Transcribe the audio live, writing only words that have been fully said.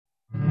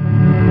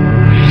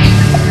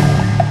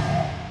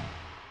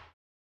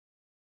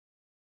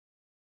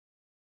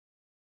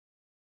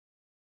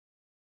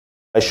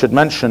I should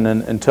mention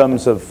in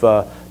terms of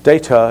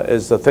data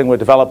is the thing we're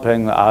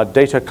developing, our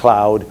data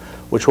cloud,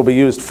 which will be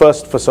used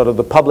first for sort of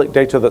the public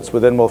data that's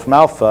within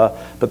WolframAlpha,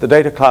 but the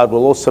data cloud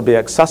will also be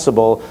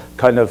accessible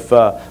kind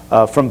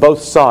of from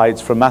both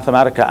sides, from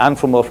Mathematica and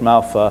from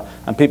WolframAlpha,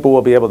 and people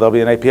will be able, there'll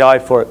be an API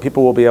for it,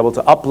 people will be able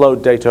to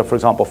upload data, for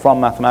example, from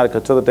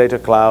Mathematica to the data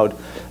cloud,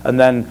 and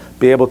then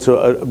be able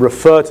to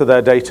refer to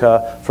their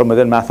data from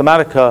within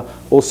Mathematica,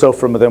 also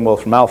from within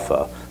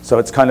WolframAlpha. So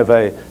it's kind of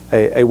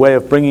a way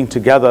of bringing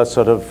together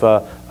sort of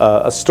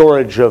a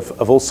storage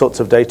of all sorts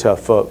of data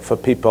for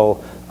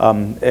people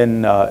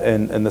in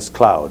this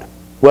cloud.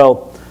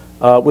 Well,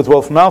 with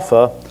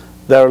Wolfram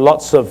there are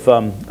lots of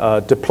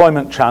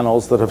deployment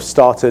channels that have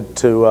started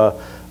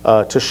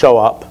to show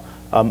up.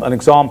 An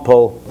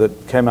example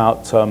that came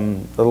out a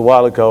little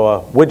while ago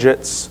are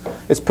widgets.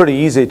 It's pretty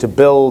easy to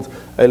build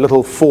a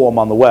little form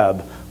on the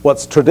web.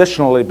 What's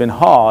traditionally been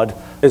hard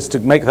is to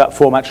make that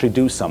form actually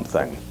do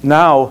something.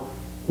 Now,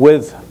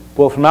 with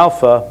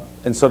WolframAlpha,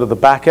 in sort of the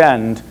back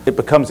end, it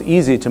becomes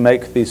easy to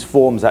make these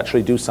forms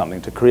actually do something,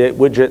 to create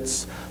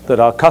widgets that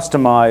are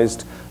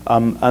customized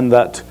and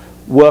that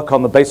work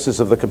on the basis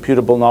of the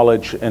computable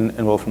knowledge in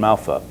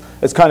WolframAlpha.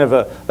 It's kind of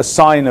a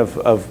sign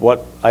of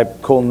what I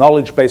call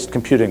knowledge-based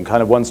computing.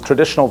 Kind of one's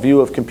traditional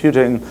view of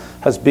computing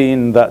has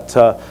been that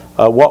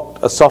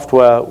what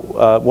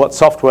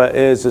software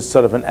is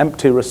sort of an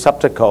empty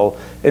receptacle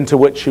into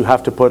which you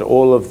have to put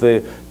all of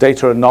the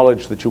data and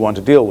knowledge that you want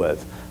to deal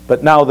with.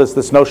 But now there's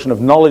this notion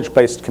of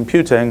knowledge-based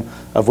computing,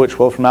 of which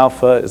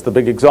WolframAlpha is the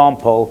big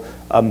example,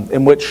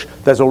 in which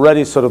there's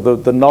already sort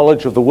of the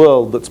knowledge of the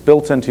world that's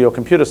built into your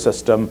computer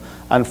system,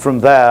 and from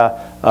there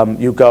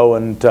you go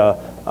and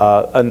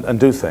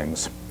do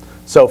things.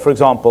 So for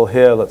example,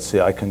 here, let's see,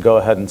 I can go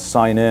ahead and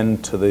sign in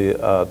to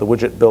the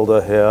widget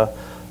builder here,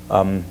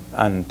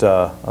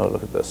 oh,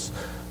 look at this.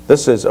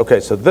 This is,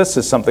 okay, so this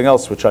is something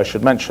else which I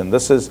should mention.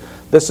 This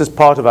is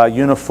part of our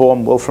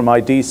uniform Wolfram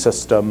ID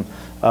system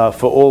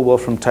for all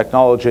Wolfram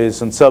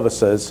technologies and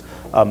services.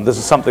 This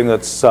is something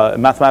that's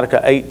in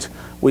Mathematica 8.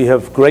 We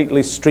have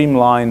greatly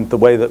streamlined the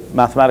way that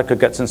Mathematica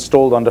gets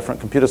installed on different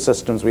computer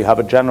systems. We have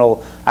a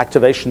general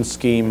activation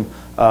scheme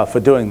for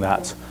doing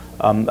that.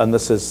 And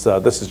this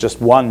is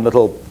just one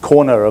little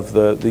corner of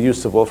the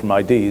use of Wolfram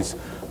IDs.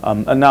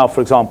 And now,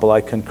 for example, I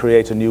can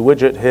create a new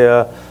widget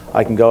here.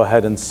 I can go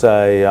ahead and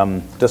say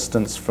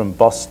distance from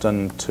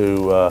Boston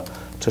to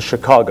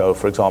Chicago,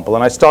 for example.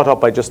 And I start off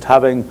by just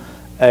having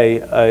a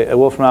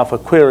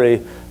WolframAlpha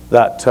query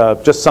that,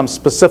 just some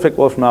specific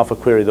WolframAlpha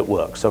query that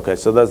works. Okay,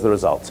 so there's the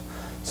result.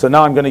 So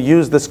now I'm going to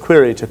use this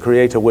query to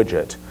create a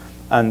widget.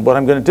 And what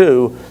I'm going to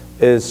do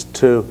is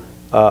to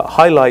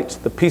highlight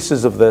the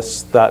pieces of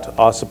this that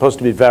are supposed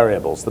to be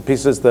variables, the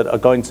pieces that are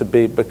going to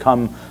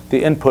become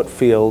the input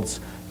fields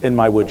in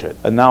my widget.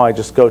 And now I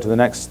just go to the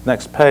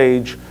next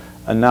page,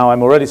 and now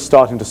I'm already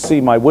starting to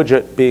see my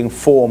widget being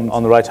formed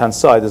on the right-hand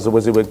side. There's a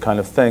WYSIWYG kind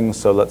of thing.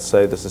 So let's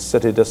say this is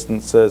city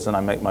distances, and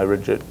I make my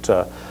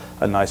widget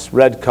a nice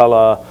red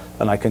color,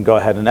 and I can go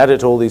ahead and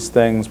edit all these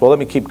things. Well, let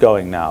me keep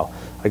going now.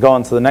 I go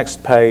on to the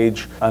next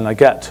page, and I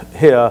get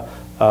here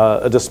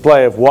a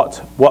display of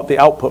what the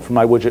output from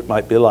my widget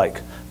might be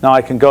like. Now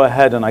I can go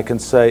ahead and I can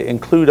say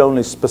include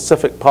only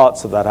specific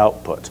parts of that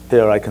output.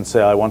 Here I can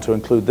say I want to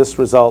include this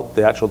result,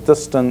 the actual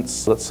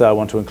distance. Let's say I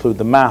want to include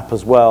the map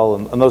as well,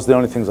 and those are the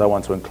only things I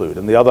want to include.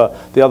 And the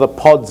other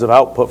pods of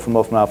output from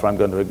WolframAlpha I'm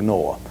going to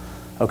ignore.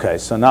 Okay,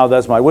 so now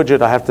there's my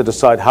widget. I have to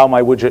decide how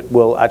my widget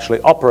will actually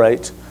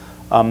operate,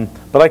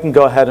 but I can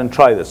go ahead and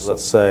try this.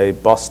 Let's say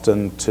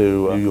Boston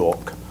to New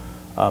York.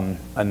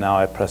 And now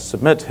I press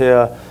submit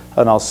here,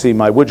 and I'll see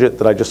my widget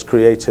that I just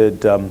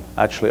created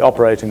actually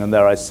operating, and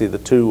there I see the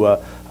two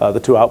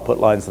output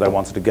lines that I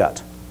wanted to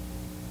get.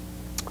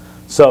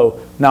 So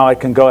now I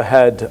can go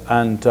ahead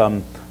and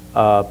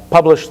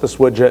publish this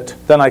widget.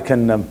 Then I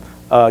can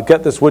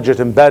get this widget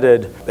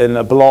embedded in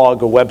a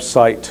blog, a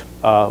website,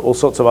 all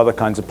sorts of other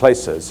kinds of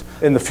places.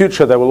 In the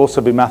future, there will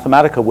also be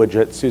Mathematica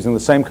widgets using the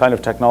same kind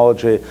of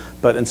technology,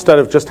 but instead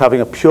of just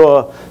having a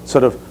pure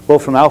sort of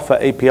WolframAlpha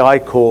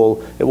API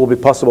call, it will be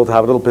possible to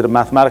have a little bit of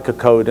Mathematica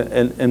code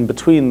in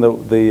between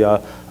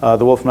the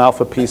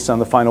WolframAlpha piece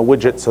and the final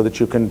widget, so that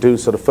you can do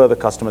sort of further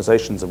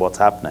customizations of what's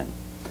happening.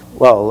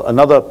 Well,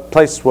 another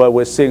place where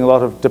we're seeing a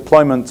lot of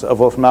deployment of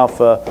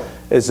WolframAlpha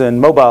is in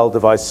mobile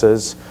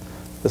devices.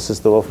 This is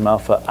the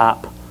WolframAlpha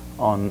app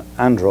on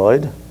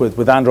Android.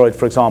 With Android,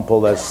 for example,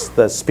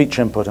 there's speech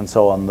input and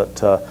so on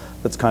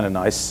that's kind of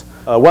nice.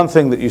 One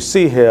thing that you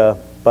see here,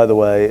 by the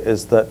way,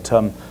 is that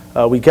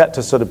we get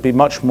to sort of be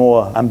much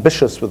more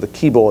ambitious with the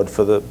keyboard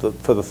for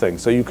the thing.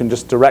 So you can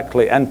just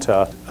directly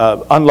enter,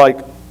 unlike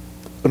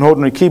an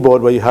ordinary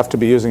keyboard where you have to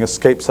be using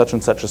escape such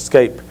and such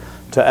escape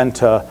to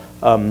enter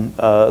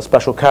a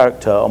special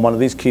character. On one of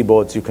these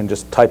keyboards, you can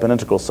just type an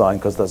integral sign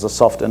because there's a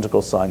soft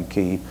integral sign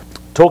key.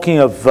 Talking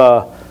of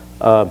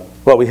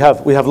well, we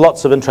have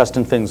lots of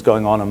interesting things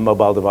going on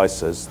mobile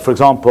devices. For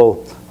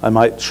example,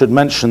 I should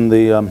mention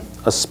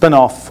a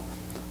spin-off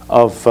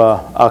of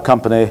our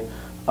company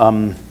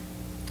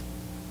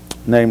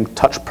named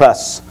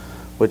TouchPress,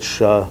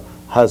 which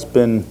has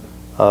been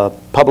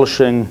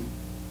published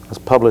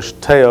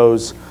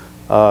Teo's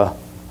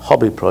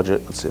hobby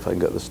project. Let's see if I can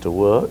get this to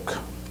work.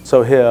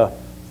 So here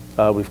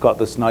we've got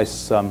this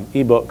nice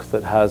ebook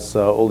that has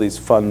all these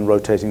fun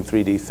rotating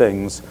 3D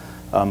things,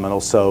 and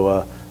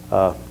also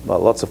well,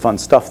 lots of fun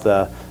stuff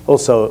there.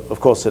 Also,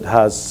 of course, it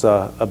has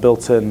a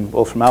built-in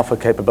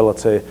WolframAlpha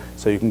capability,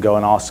 so you can go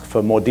and ask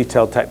for more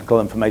detailed technical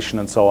information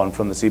and so on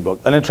from this ebook.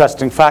 An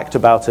interesting fact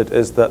about it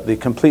is that the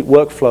complete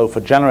workflow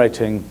for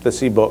generating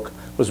this ebook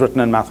was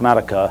written in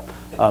Mathematica.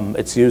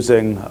 It's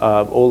using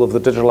all of the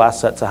digital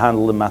assets are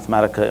handled in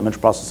Mathematica, image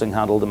processing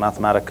handled in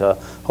Mathematica,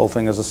 whole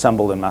thing is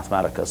assembled in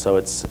Mathematica. So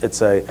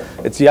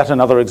it's yet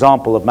another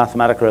example of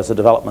Mathematica as a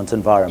development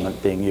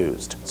environment being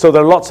used. So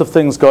there are lots of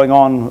things going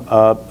on,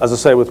 as I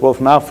say, with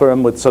WolframAlpha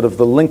and with sort of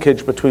the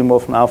linkage between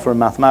WolframAlpha and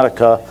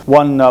Mathematica.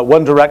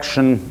 One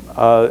direction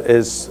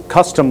is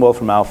custom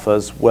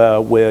WolframAlphas,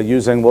 where we're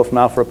using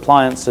WolframAlpha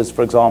appliances,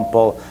 for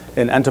example,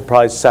 in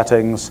enterprise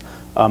settings.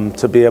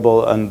 To be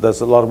able, and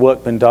there's a lot of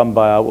work been done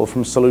by our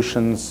Wolfram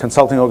Solutions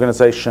consulting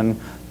organization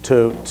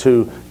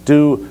to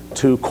do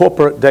to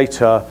corporate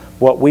data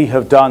what we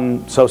have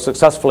done so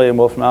successfully in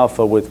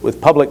WolframAlpha with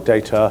public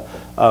data,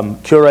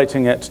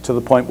 curating it to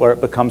the point where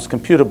it becomes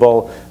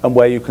computable and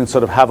where you can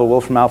sort of have a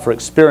WolframAlpha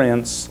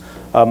experience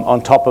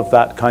on top of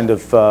that kind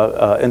of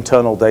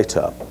internal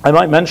data. I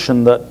might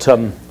mention that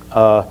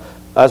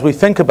as we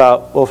think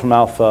about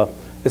WolframAlpha,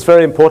 it's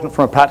very important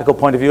from a practical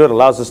point of view. It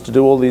allows us to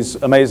do all these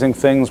amazing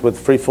things with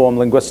free-form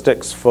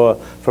linguistics for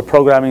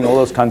programming, all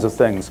those kinds of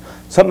things.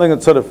 Something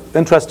that's sort of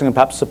interesting and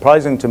perhaps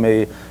surprising to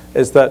me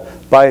is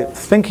that by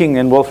thinking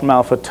in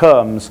WolframAlpha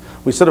terms,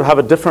 we sort of have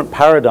a different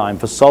paradigm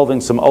for solving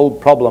some old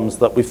problems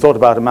that we've thought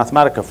about in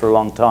Mathematica for a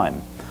long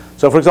time.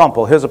 So for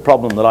example, here's a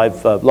problem that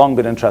I've long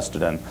been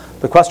interested in.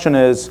 The question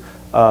is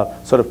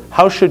sort of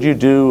how should you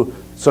do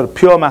sort of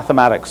pure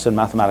mathematics in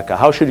Mathematica?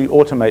 How should you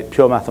automate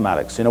pure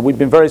mathematics? You know, we've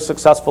been very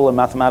successful in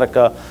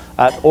Mathematica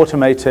at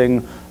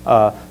automating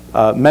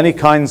many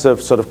kinds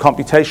of sort of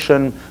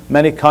computation,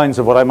 many kinds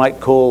of what I might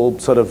call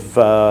sort of,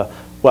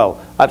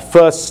 well, at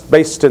first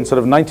based in sort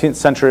of 19th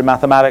century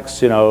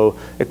mathematics, you know,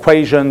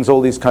 equations,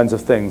 all these kinds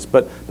of things.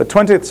 But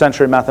 20th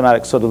century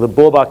mathematics, sort of the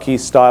Bourbaki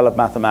style of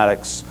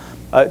mathematics,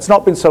 it's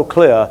not been so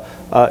clear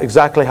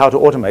exactly how to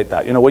automate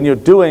that. You know, when you're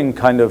doing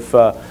kind of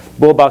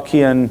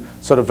Bourbakian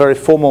sort of very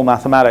formal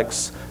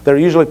mathematics, there are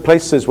usually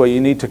places where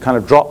you need to kind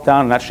of drop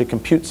down and actually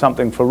compute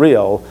something for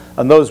real,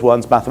 and those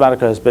ones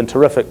Mathematica has been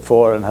terrific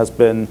for and has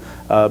been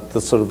the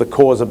sort of the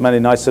cause of many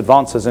nice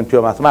advances in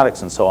pure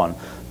mathematics and so on.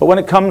 But when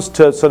it comes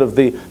to sort of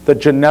the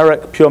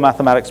generic pure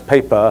mathematics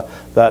paper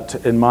that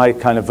in my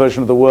kind of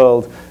version of the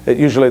world,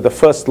 usually the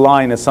first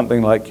line is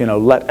something like, you know,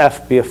 let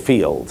F be a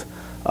field.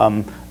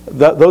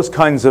 Those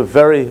kinds of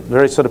very,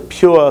 very sort of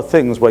pure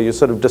things where you're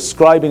sort of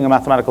describing a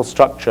mathematical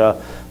structure,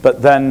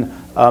 but then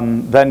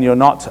you're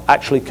not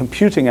actually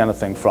computing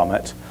anything from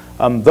it.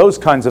 Those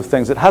kinds of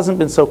things, it hasn't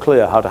been so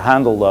clear how to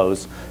handle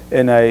those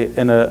in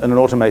an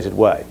automated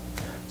way.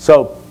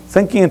 So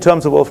thinking in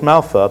terms of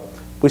WolframAlpha,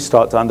 we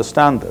start to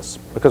understand this.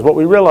 Because what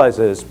we realize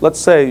is, let's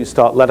say you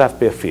start, let F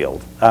be a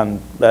field, and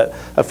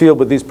a field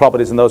with these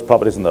properties and those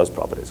properties and those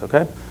properties,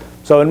 okay?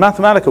 So in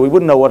Mathematica, we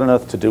wouldn't know what on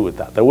earth to do with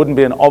that. There wouldn't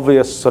be an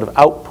obvious sort of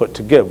output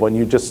to give when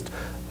you just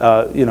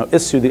you know,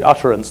 issue the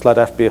utterance, let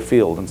F be a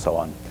field, and so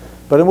on.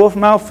 But in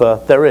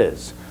WolframAlpha, there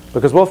is.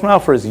 Because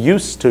WolframAlpha is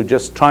used to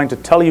just trying to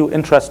tell you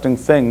interesting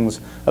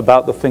things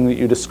about the thing that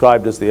you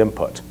described as the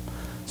input.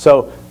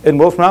 So in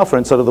WolframAlpha,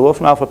 in sort of the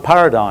WolframAlpha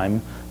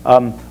paradigm,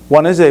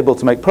 one is able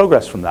to make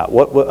progress from that.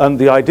 And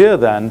the idea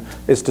then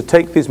is to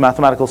take these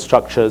mathematical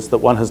structures that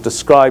one has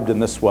described in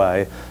this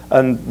way,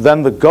 and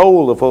then the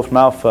goal of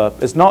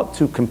WolframAlpha is not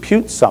to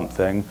compute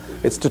something,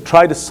 it's to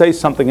try to say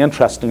something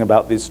interesting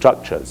about these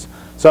structures.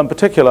 So in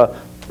particular,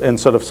 in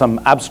sort of some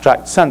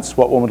abstract sense,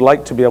 what one would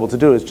like to be able to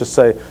do is just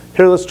say,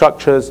 here are the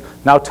structures,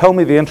 now tell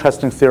me the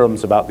interesting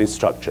theorems about these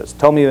structures.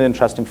 Tell me the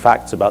interesting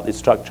facts about these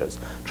structures.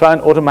 Try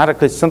and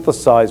automatically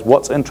synthesize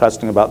what's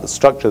interesting about the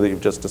structure that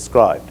you've just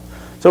described.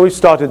 So we've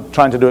started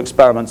trying to do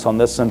experiments on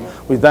this, and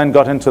we then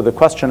got into the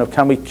question of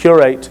can we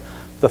curate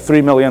the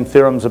 3 million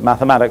theorems of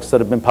mathematics that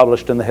have been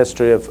published in the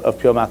history of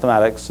pure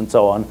mathematics and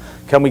so on.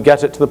 Can we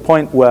get it to the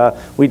point where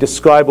we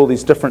describe all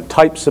these different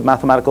types of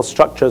mathematical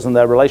structures and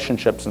their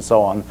relationships and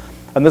so on?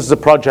 And this is a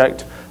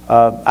project,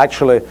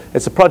 actually,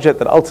 it's a project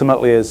that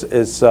ultimately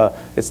it's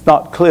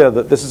not clear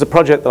that this is a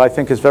project that I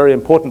think is very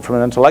important from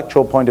an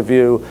intellectual point of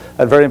view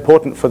and very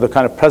important for the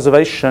kind of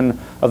preservation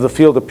of the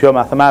field of pure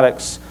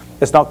mathematics.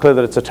 It's not clear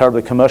that it's a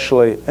terribly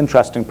commercially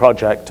interesting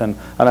project, and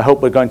I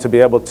hope we're going to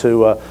be able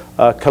to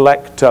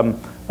collect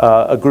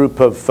a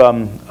group of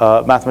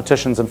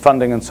mathematicians and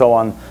funding and so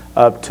on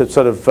to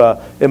sort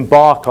of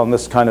embark on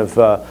this kind of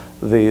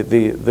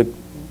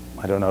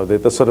I don't know,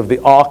 the sort of the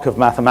arc of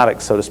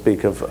mathematics, so to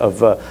speak, of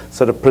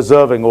sort of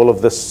preserving all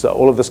of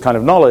this kind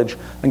of knowledge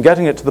and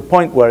getting it to the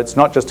point where it's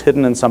not just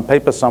hidden in some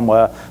paper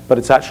somewhere, but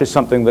it's actually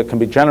something that can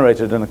be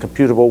generated in a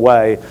computable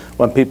way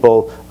when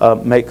people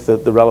make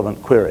the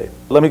relevant query.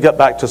 Let me get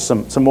back to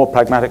some more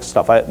pragmatic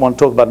stuff. I want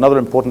to talk about another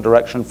important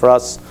direction for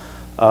us.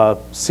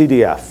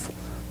 CDF,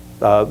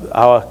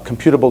 our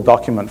computable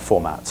document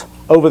format.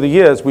 Over the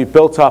years, we've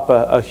built up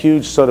a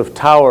huge sort of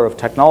tower of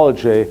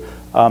technology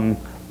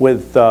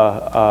with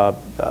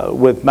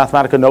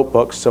Mathematica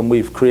notebooks, and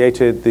we've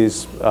created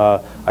these,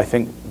 I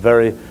think,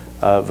 very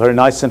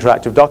nice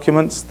interactive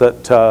documents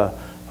that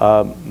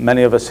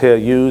many of us here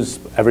use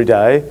every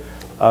day.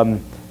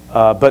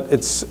 But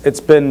it's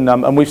been,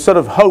 and we've sort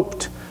of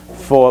hoped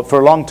for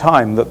a long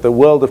time that the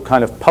world of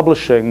kind of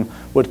publishing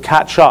would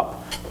catch up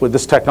with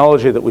this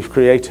technology that we've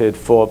created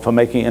for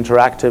making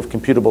interactive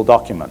computable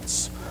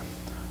documents.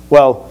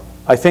 Well,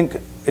 I think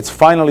it's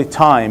finally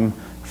time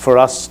for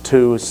us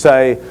to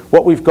say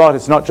what we've got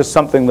is not just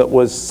something that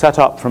was set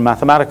up from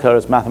Mathematica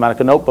as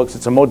Mathematica notebooks.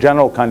 It's a more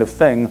general kind of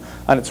thing,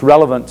 and it's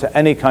relevant to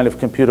any kind of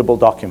computable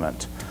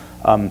document.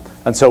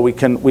 And so we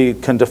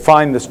can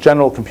define this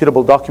general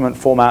computable document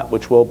format,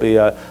 which will be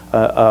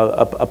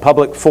a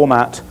public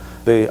format.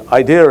 The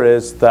idea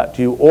is that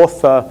you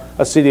author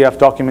a CDF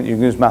document. You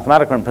can use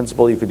Mathematica in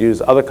principle. You could use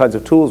other kinds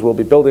of tools. We'll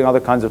be building other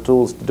kinds of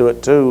tools to do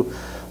it too.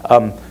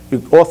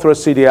 You author a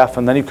CDF,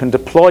 and then you can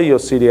deploy your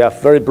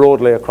CDF very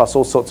broadly across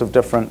all sorts of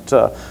different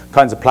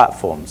kinds of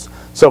platforms.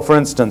 So for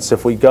instance,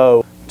 if we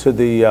go to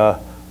the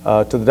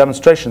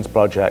demonstrations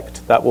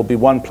project, that will be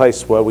one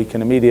place where we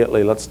can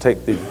immediately, let's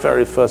take the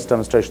very first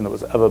demonstration that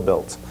was ever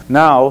built.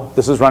 Now,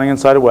 this is running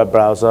inside a web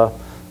browser,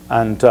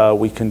 and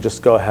we can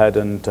just go ahead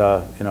and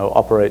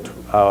operate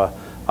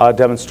our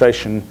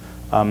demonstration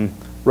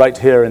right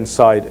here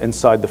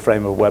inside the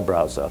frame of a web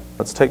browser.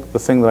 Let's take the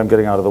thing that I'm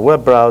getting out of the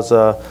web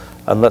browser,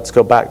 and let's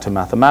go back to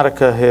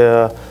Mathematica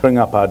here, bring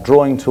up our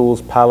drawing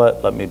tools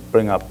palette. Let me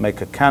make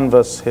a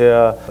canvas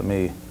here. Let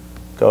me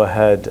go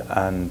ahead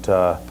and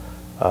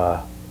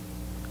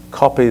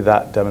copy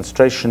that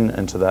demonstration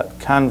into that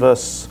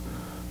canvas.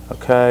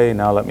 Okay,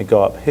 now let me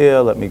go up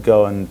here. Let me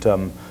go and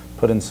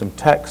put in some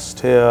text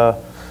here.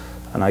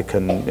 And I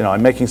can,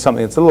 I'm making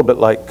something that's a little bit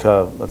like,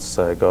 let's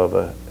say I go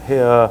over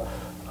here,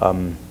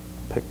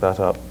 pick that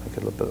up, make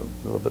it a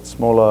little bit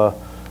smaller.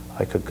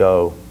 I could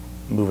go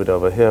move it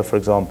over here, for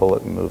example.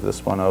 Let me move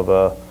this one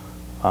over.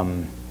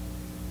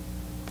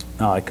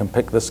 Now I can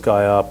pick this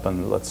guy up,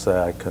 and let's say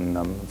I can,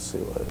 let's see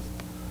what,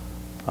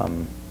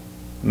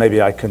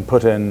 maybe I can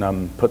put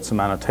some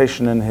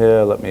annotation in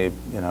here. Let me, I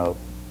don't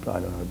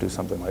know, do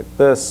something like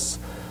this.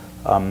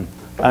 And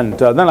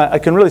then I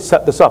can really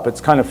set this up. It's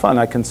kind of fun.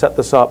 I can set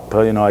this up.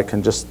 I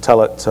can just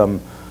tell it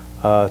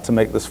to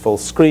make this full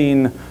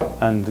screen,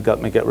 and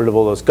let me get rid of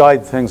all those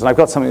guide things. And I've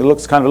got something that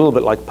looks kind of a little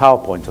bit like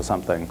PowerPoint or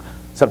something,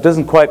 except it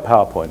isn't quite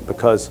PowerPoint,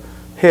 because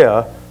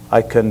here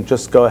I can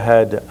just go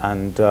ahead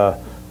and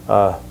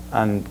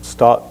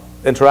start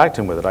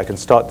interacting with it. I can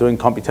start doing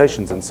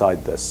computations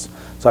inside this.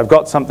 So I've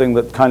got something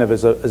that kind of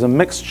is a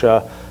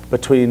mixture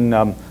between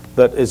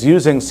that is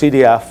using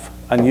CDF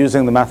and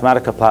using the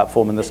Mathematica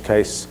platform in this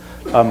case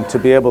to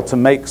be able to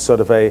make sort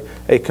of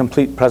a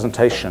complete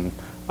presentation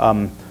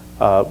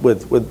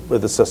with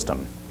the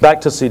system.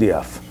 Back to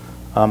CDF.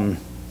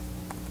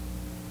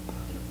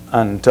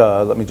 And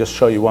let me just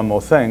show you one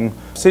more thing.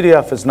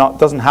 CDF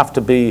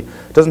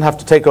doesn't have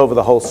to take over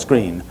the whole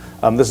screen.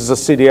 This is a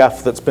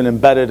CDF that's been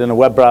embedded in a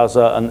web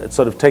browser, and it's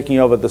sort of taking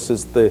over. This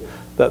is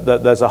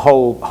there's a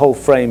whole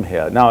frame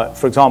here. Now,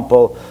 for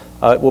example,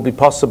 it will be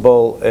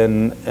possible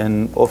in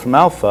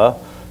WolframAlpha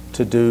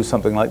to do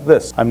something like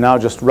this. I'm now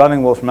just running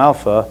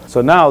WolframAlpha.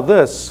 So now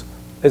this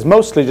is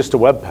mostly just a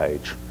web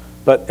page,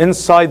 but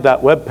inside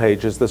that web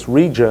page is this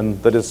region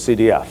that is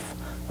CDF.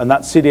 And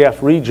that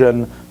CDF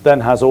region then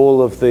has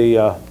all of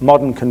the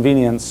modern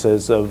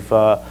conveniences of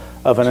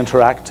an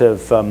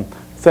interactive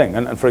thing.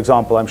 And for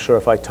example, I'm sure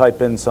if I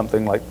type in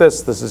something like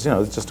this is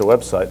it's just a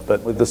website,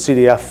 but with the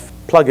CDF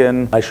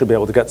plugin, I should be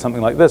able to get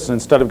something like this. And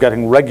instead of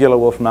getting regular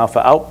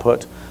WolframAlpha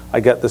output, I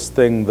get this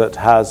thing that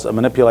has a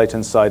manipulate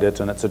inside it,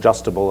 and it's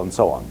adjustable and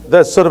so on.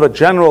 There's sort of a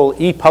general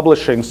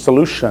e-publishing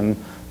solution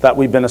that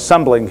we've been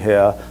assembling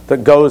here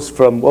that goes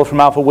from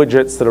WolframAlpha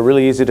widgets that are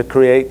really easy to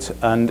create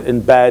and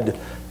embed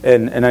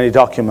in any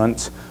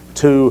document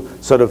to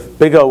sort of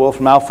bigger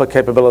WolframAlpha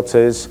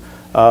capabilities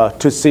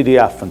to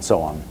CDF and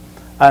so on.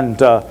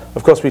 And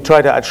of course, we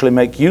try to actually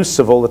make use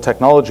of all the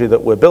technology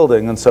that we're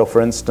building. And so,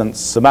 for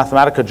instance, the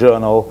Mathematica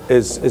journal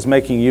is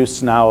making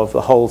use now of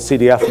the whole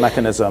CDF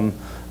mechanism.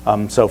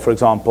 So, for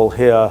example,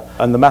 here,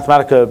 and the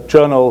Mathematica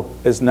journal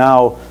is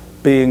now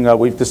being,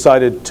 we've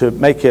decided to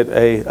make it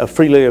a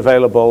freely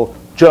available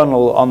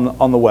journal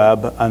on the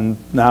web, and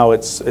now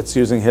it's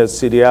using his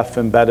CDF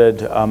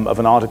embedded of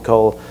an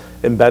article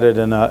embedded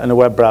in a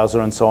web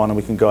browser and so on, and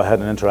we can go ahead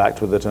and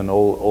interact with it in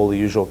all the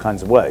usual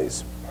kinds of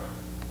ways.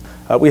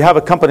 We have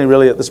a company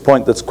really at this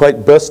point that's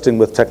quite bursting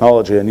with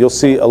technology, and you'll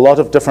see a lot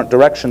of different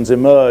directions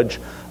emerge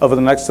over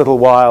the next little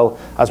while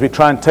as we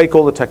try and take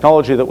all the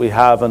technology that we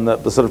have and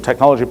the sort of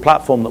technology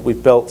platform that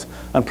we've built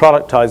and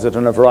productize it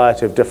in a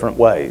variety of different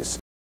ways.